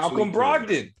Pat? Malcolm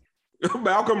Brogdon.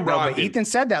 Malcolm Brogdon. No, but Ethan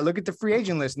said that. Look at the free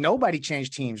agent list. Nobody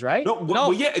changed teams, right? No.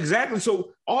 Well, yeah, exactly.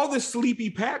 So all this Sleepy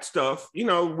Pat stuff,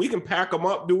 we can pack them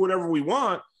up, do whatever we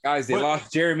want. Guys, they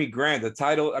lost Jeremy Grant.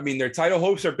 Their title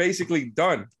hopes are basically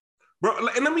done. Bro,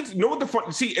 and let me know what the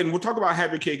fun. See, and we'll talk about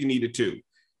have your cake and eat it too.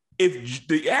 If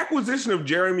the acquisition of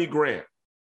Jeremy Grant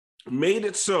made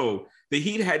it so the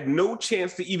Heat had no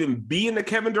chance to even be in the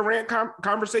Kevin Durant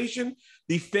conversation,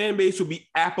 the fan base would be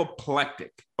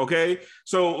apoplectic. Okay,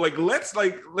 so let's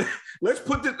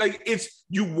put this it's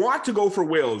you want to go for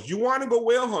whales, you want to go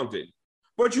whale hunting,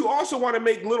 but you also want to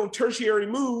make little tertiary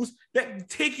moves that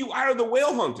take you out of the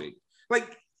whale hunting.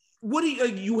 Like, what do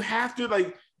you have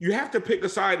to You have to pick a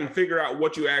side and figure out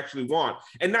what you actually want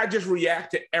and not just react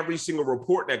to every single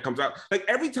report that comes out. Like,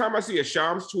 every time I see a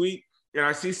Shams tweet and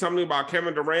I see something about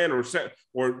Kevin Durant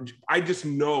or I just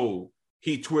know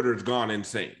Twitter's gone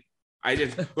insane. I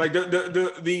just like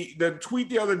the tweet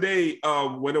the other day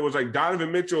when it was like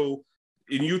Donovan Mitchell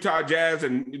in Utah Jazz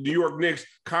and New York Knicks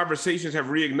conversations have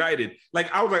reignited.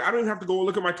 Like, I was like, I don't even have to go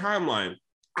look at my timeline.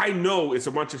 I know it's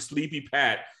a bunch of Sleepy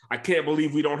Pat. I can't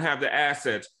believe we don't have the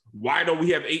assets. Why don't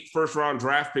we have 8 first-round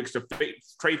draft picks to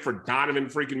trade for Donovan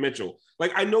freaking Mitchell?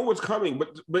 Like, I know what's coming, but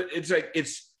it's like,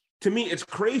 to me, it's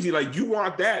crazy. Like, you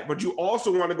want that, but you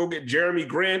also want to go get Jeremy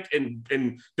Grant and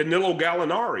Danilo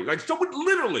Gallinari. Like, someone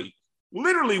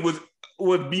literally was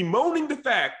bemoaning the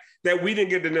fact that we didn't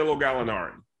get Danilo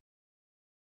Gallinari.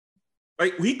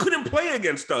 Like, he couldn't play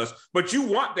against us, but you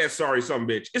want that sorry son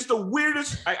bitch. It's the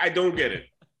weirdest. I don't get it.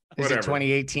 Is it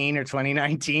 2018 or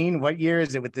 2019? What year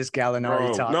is it with this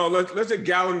Gallinari talk? No, let's say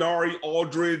Gallinari,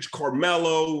 Aldridge,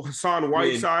 Carmelo, Hassan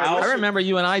Whiteside. I remember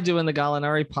you and I doing the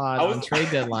Gallinari pod on trade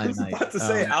deadline night. I was about to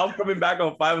say, Al coming back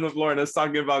on 5 on the floor and us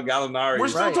talking about Gallinari. We're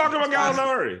still talking about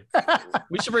Gallinari.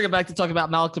 We should bring it back to talk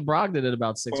about Malcolm Brogdon at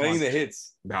about 6 months. Playing the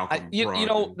hits. You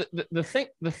know, the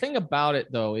thing about it,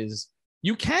 though, is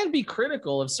you can be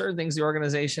critical of certain things the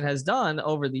organization has done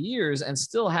over the years and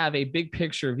still have a big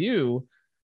picture view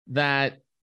that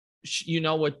you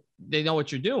know what they know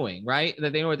what you're doing, right?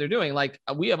 That they know what they're doing. Like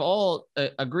we have all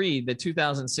agreed that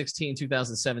 2016,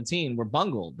 2017 were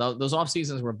bungled. Those off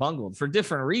seasons were bungled for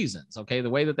different reasons. Okay. The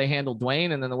way that they handled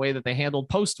Dwayne and then the way that they handled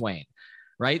post Dwayne.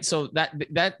 Right. So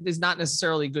that is not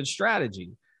necessarily a good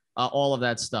strategy, all of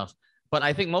that stuff. But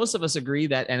I think most of us agree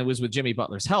that, and it was with Jimmy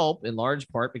Butler's help in large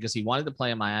part because he wanted to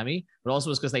play in Miami, but also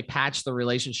was because they patched the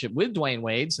relationship with Dwayne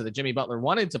Wade so that Jimmy Butler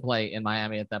wanted to play in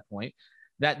Miami at that point,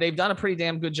 that they've done a pretty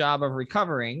damn good job of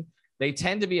recovering. They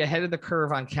tend to be ahead of the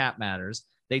curve on cap matters.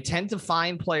 They tend to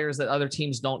find players that other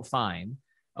teams don't find.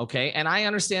 Okay. And I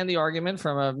understand the argument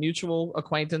from a mutual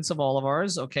acquaintance of all of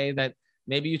ours. Okay. That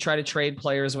maybe you try to trade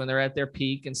players when they're at their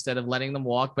peak instead of letting them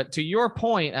walk. But to your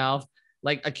point, Alf,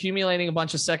 like accumulating a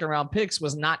bunch of second round picks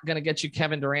was not going to get you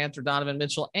Kevin Durant or Donovan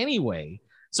Mitchell anyway.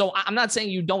 So I'm not saying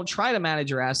you don't try to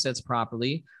manage your assets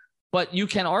properly, but you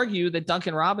can argue that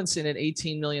Duncan Robinson at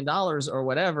 $18 million or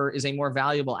whatever is a more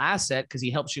valuable asset because he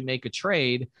helps you make a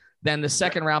trade than the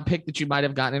second round pick that you might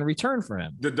have gotten in return for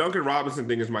him. The Duncan Robinson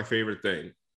thing is my favorite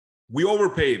thing. We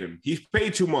overpaid him. He's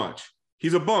paid too much.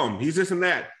 He's a bum. He's this and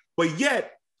that. But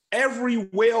yet every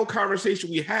whale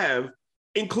conversation we have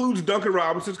includes Duncan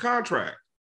Robinson's contract.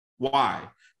 Why?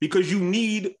 Because you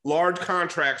need large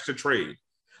contracts to trade.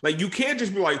 Like you can't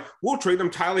just be like, we'll trade them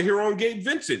Tyler Hero and Gabe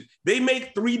Vincent. They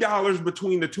make $3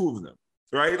 between the two of them,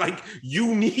 right? Like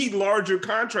you need larger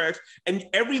contracts, and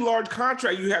every large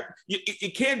contract you have,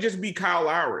 it can't just be Kyle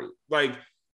Lowry. Like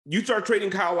you start trading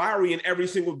Kyle Lowry in every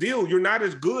single deal, you're not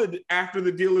as good after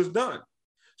the deal is done.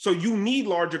 So you need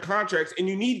larger contracts, and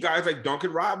you need guys like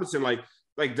Duncan Robinson, like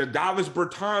the Davis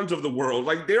Bertans of the world.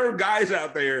 Like there are guys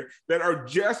out there that are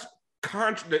just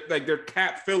like they're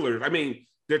cap fillers. I mean,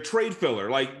 they're trade filler.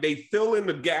 Like they fill in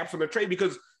the gaps on the trade,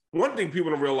 because one thing people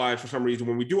don't realize for some reason,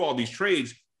 when we do all these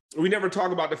trades, we never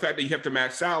talk about the fact that you have to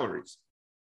match salaries.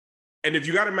 And if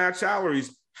you got to match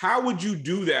salaries, how would you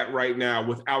do that right now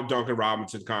without Duncan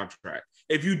Robinson's contract?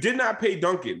 If you did not pay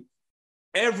Duncan,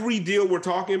 every deal we're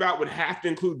talking about would have to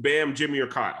include Bam, Jimmy, or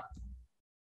Kyle.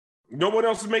 No one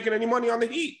else is making any money on the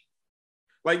Heat.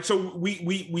 Like, so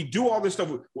we do all this stuff.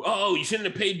 Oh, you shouldn't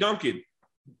have paid Duncan.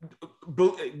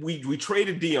 We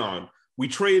traded Dion. We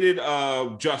traded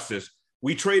Justice.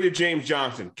 We traded James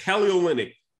Johnson, Kelly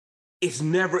Olynyk. It's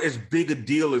never as big a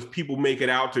deal as people make it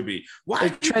out to be. Why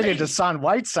they traded Hassan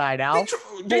Whiteside, Al?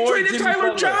 They traded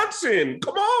Tyler Johnson.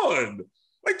 Come on.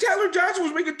 Like Tyler Johnson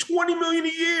was making $20 million a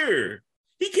year.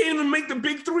 He can't even make the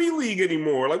Big Three league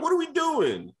anymore. Like, what are we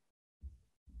doing?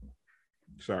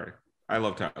 Sorry. I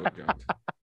love Tyler Johnson.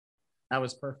 That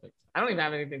was perfect. I don't even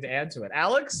have anything to add to it.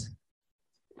 Alex?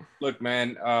 Look,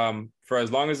 man, for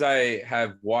as long as I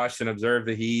have watched and observed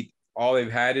the Heat, all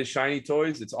they've had is shiny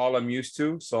toys. It's all I'm used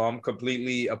to. So I'm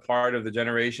completely a part of the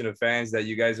generation of fans that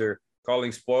you guys are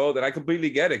calling spoiled. And I completely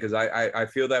get it, because I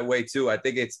feel that way too. I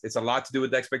think it's a lot to do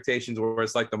with expectations, where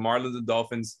it's like the Marlins and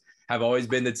Dolphins have always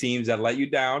been the teams that let you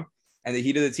down, and the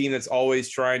Heat are the team that's always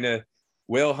trying to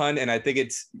whale hunt. And I think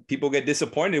it's people get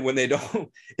disappointed when they don't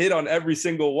hit on every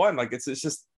single one. Like it's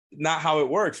just not how it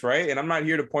works, right? And I'm not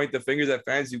here to point the fingers at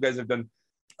fans. You guys have done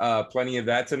plenty of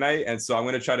that tonight, and so I'm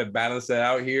going to try to balance that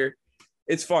out here.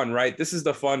 It's fun, right? This is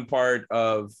the fun part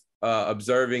of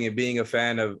observing and being a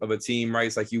fan of a team, right?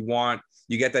 It's like you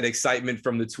get that excitement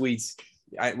from the tweets.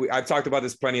 I've talked about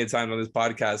this plenty of times on this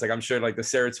podcast. Like I'm sure like the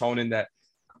serotonin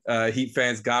that Heat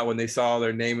fans got when they saw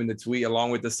their name in the tweet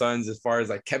along with the Suns, as far as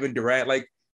like Kevin Durant, like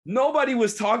nobody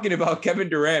was talking about Kevin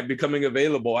Durant becoming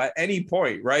available at any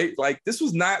point, right? Like this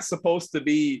was not supposed to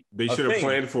be. They should have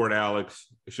planned for it, Alex.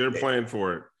 They should have planned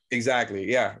for it. Exactly.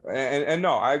 Yeah. And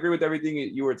no, I agree with everything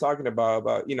you were talking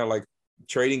about, you know, like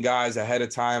trading guys ahead of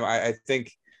time. I think,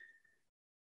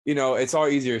 you know, it's all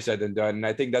easier said than done. And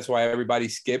I think that's why everybody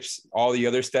skips all the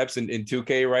other steps in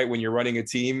 2K, right? When you're running a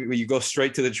team, when you go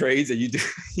straight to the trades and you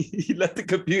let the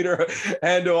computer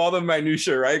handle all the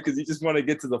minutia, right? Because you just want to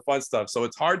get to the fun stuff. So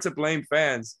it's hard to blame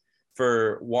fans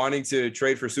for wanting to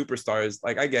trade for superstars.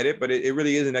 Like I get it, but it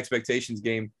really is an expectations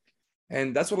game.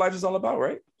 And that's what life is all about,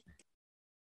 right?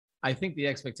 I think the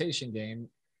expectation game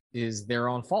is their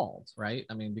own fault, right?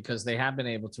 I mean, because they have been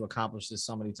able to accomplish this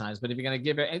so many times. But if you're going to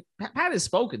give it, Pat has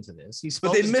spoken to this.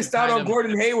 But they missed out on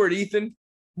Gordon Hayward, Ethan.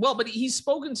 Well, but he's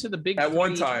spoken to the big at three,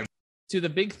 one time, to the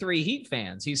big three Heat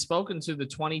fans. He's spoken to the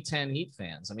 2010 Heat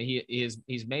fans. I mean,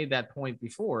 he's made that point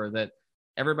before that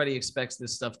everybody expects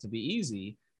this stuff to be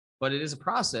easy, but it is a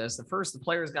process. The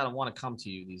players got to want to come to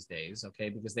you these days, okay,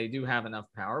 because they do have enough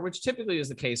power, which typically is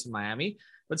the case in Miami.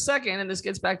 But second, and this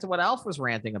gets back to what Alf was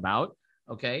ranting about,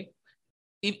 okay,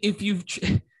 if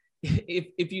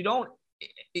you don't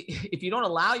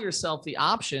allow yourself the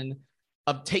option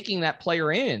of taking that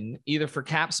player in either for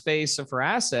cap space or for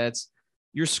assets,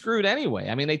 you're screwed anyway.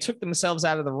 I mean, they took themselves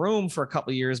out of the room for a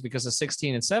couple of years because of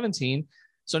 16 and 17.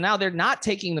 So now they're not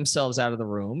taking themselves out of the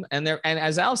room. And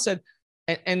as Al said,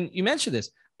 and you mentioned this,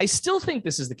 I still think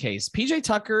this is the case. PJ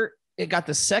Tucker, it got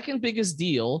the second biggest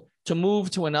deal to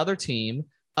move to another team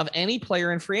of any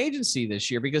player in free agency this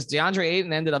year because DeAndre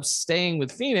Ayton ended up staying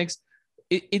with Phoenix.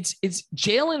 It's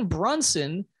Jalen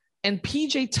Brunson and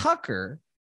PJ Tucker.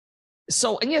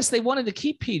 So, and yes, they wanted to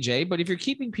keep PJ, but if you're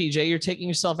keeping PJ, you're taking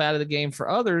yourself out of the game for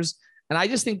others. And I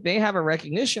just think they have a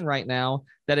recognition right now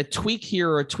that a tweak here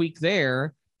or a tweak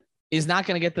there is not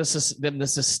going to get the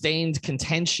sustained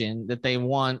contention that they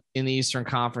want in the Eastern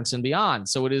Conference and beyond.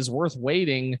 So it is worth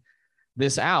waiting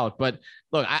this out. But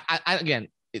look, I again,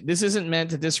 this isn't meant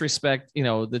to disrespect,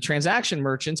 the transaction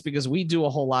merchants because we do a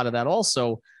whole lot of that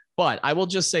also. But I will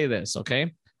just say this,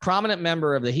 okay? Prominent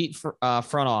member of the Heat front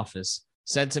office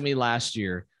said to me last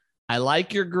year, I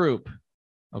like your group,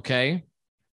 okay?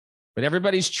 But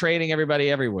everybody's trading everybody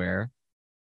everywhere.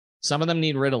 Some of them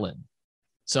need Ritalin.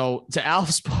 So to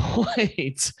Alf's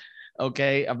point,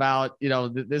 okay, about,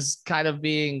 this kind of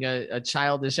being a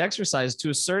childish exercise, to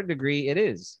a certain degree, it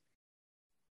is.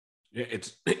 Yeah,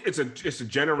 it's a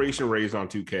generation raised on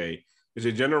 2K. It's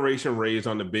a generation raised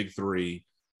on the big three.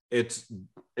 That's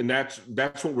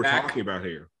what we're talking about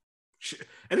here.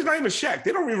 And it's not even Shaq.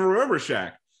 They don't even remember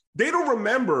Shaq. They don't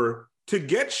remember to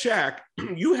get Shaq,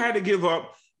 you had to give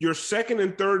up your second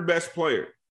and third best player.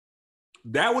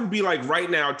 That would be like right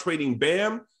now trading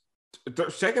Bam,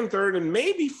 second, third, and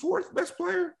maybe fourth best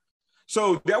player.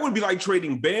 So that would be like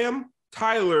trading Bam,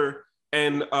 Tyler,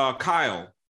 and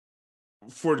Kyle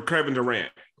for Kevin Durant.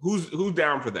 Who's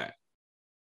down for that?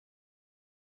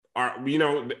 And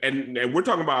we're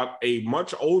talking about a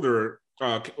much older.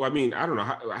 I don't know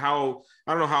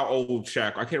how old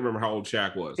Shaq. I can't remember how old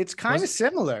Shaq was. It's kind of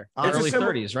similar. Early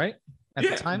 30s, right? At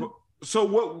the time. So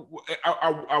what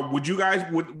would you guys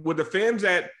would the fans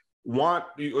that want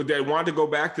to go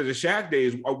back to the Shaq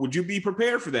days? Would you be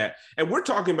prepared for that? And we're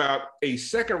talking about a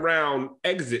second round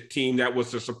exit team that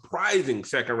was a surprising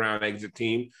second round exit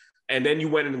team, and then you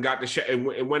went and got the Shaq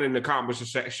and went and accomplished the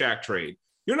Shaq trade.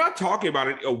 You're not talking about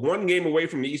it a one game away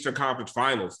from the Eastern Conference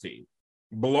Finals team.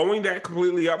 Blowing that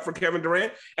completely up for Kevin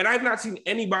Durant. And I've not seen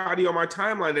anybody on my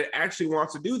timeline that actually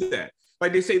wants to do that.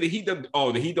 Like they say the Heat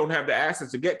don't have the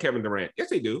assets to get Kevin Durant. Yes,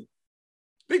 they do.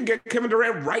 They can get Kevin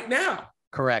Durant right now.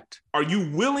 Correct. Are you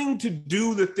willing to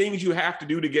do the things you have to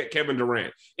do to get Kevin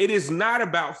Durant? It is not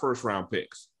about first round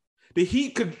picks. The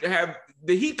Heat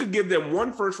could give them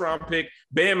one first round pick,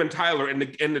 Bam and Tyler, and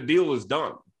the deal is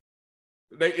done.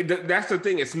 That's the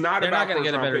thing. It's not. They're not going to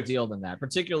get a better deal than that,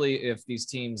 particularly if these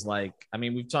teams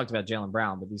we've talked about Jaylen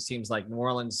Brown, but these teams like New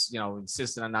Orleans,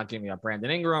 insisted on not giving up Brandon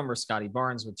Ingram or Scotty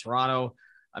Barnes with Toronto.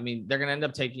 I mean, they're going to end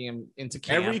up taking him into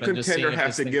camp. Every contender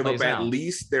has to give up at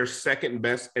least their second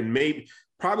best and maybe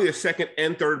probably a second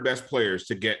and third best players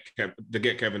to get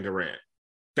Kevin Durant.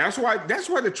 That's why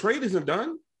the trade isn't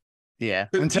done. Yeah,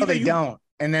 until they don't,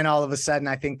 and then all of a sudden,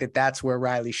 I think that's where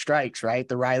Riley strikes. Right,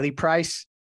 the Riley price.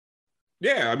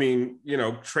 Yeah, I mean,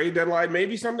 trade deadline,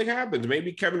 maybe something happens.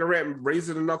 Maybe Kevin Durant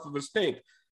raises enough of a stink.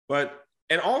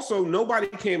 And also, nobody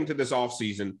came to this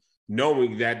offseason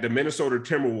knowing that the Minnesota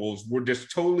Timberwolves would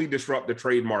just totally disrupt the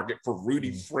trade market for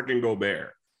Rudy freaking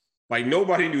Gobert. Like,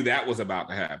 nobody knew that was about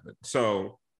to happen.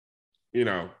 So,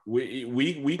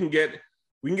 we can get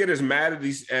as mad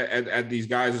at these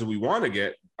guys as we want to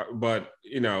get, but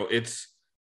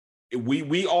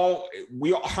we all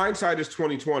hindsight is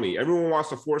 2020. Everyone wants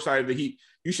the foresight of the Heat.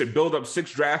 You should build up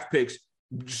 6 draft picks,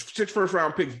 6 first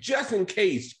round picks, just in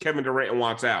case Kevin Durant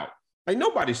wants out. Like,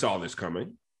 nobody saw this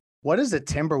coming. What is a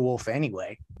Timberwolf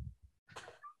anyway?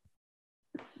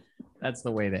 That's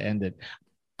the way to end it.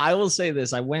 I will say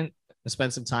this. I went to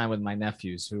spend some time with my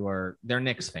nephews they're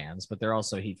Knicks fans, but they're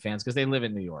also Heat fans because they live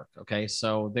in New York. Okay.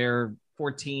 So they're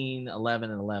 14,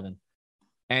 11, and 11.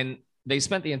 And they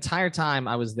spent the entire time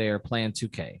I was there playing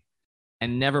 2K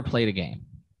and never played a game.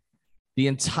 The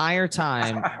entire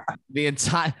time,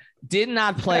 did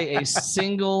not play a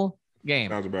single game.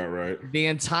 Sounds about right. The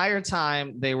entire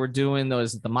time they were doing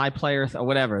those, the My Player or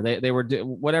whatever they were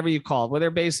whatever you call it, where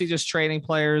they're basically just trading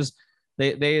players.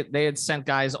 They had sent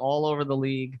guys all over the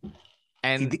league.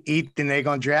 And Ethan, they're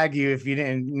gonna drag you if you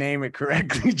didn't name it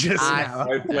correctly just now.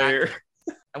 My player.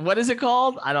 What is it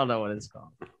called? I don't know what it's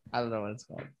called.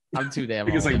 I'm too damn. I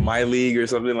think it's like My League or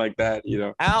something like that.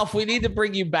 Alf, we need to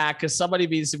bring you back because somebody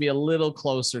needs to be a little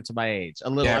closer to my age. A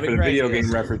little. Yeah, for the video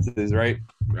game references, right?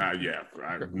 Yeah,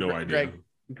 I have no idea.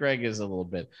 Greg is a little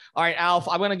bit. All right, Alf,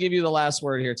 I'm going to give you the last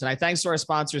word here tonight. Thanks to our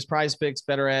sponsors, Prize Picks,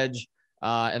 Better Edge,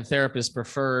 and Therapist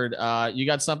Preferred. You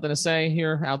got something to say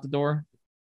here out the door?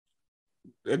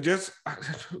 Just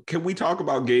can we talk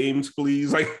about games,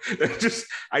 please?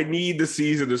 I need the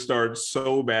season to start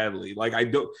so badly.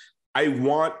 I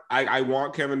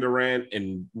want Kevin Durant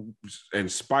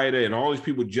and Spider and all these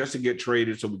people just to get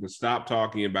traded so we can stop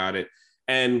talking about it.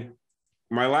 And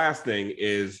my last thing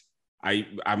is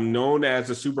I'm known as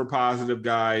a super positive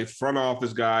guy, front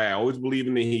office guy. I always believe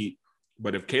in the Heat.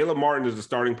 But if Caleb Martin is the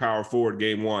starting power forward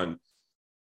game one,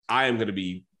 I am going to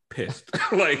be pissed.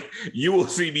 You will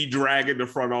see me dragging the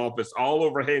front office all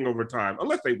over hangover time,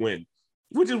 unless they win,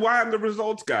 which is why I'm the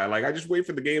results guy. I just wait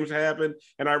for the games to happen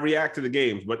and I react to the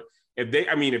games. But if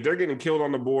they're getting killed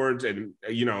on the boards and,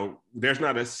 there's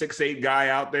not a 6'8" guy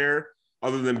out there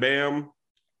other than Bam,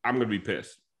 I'm going to be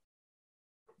pissed.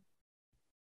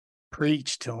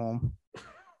 Preach to him.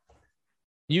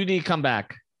 UD, come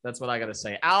back. That's what I got to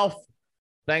say. Alf,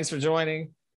 thanks for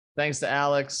joining. Thanks to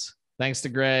Alex. Thanks to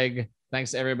Greg.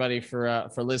 Thanks to everybody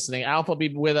for listening. Alf will be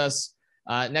with us.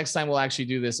 Next time we'll actually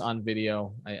do this on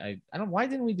video. I don't. Why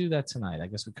didn't we do that tonight? I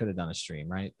guess we could have done a stream,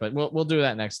 right? But we'll do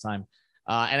that next time.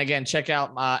 And again, check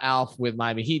out Alf with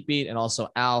Miami Heat Beat and also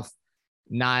Alf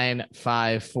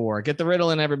 954. Get the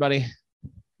riddle in, everybody.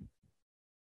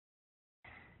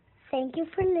 Thank you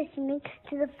for listening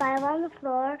to the Five on the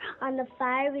Floor on the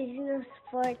Five Regional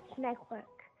Sports Network.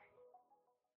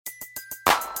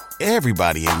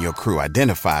 Everybody in your crew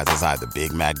identifies as either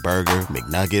Big Mac Burger,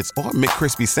 McNuggets, or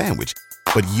McCrispy Sandwich.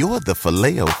 But you're the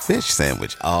Filet-O-Fish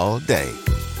Sandwich all day.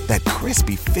 That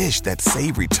crispy fish, that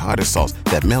savory tartar sauce,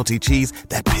 that melty cheese,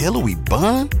 that pillowy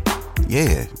bun.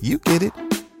 Yeah, you get it.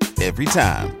 Every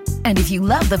time. And if you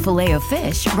love the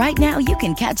Filet-O-Fish, right now you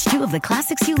can catch two of the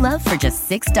classics you love for just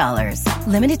 $6.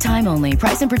 Limited time only.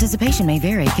 Price and participation may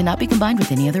vary. Cannot be combined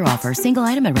with any other offer. Single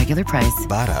item at regular price.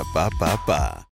 Ba-da-ba-ba-ba.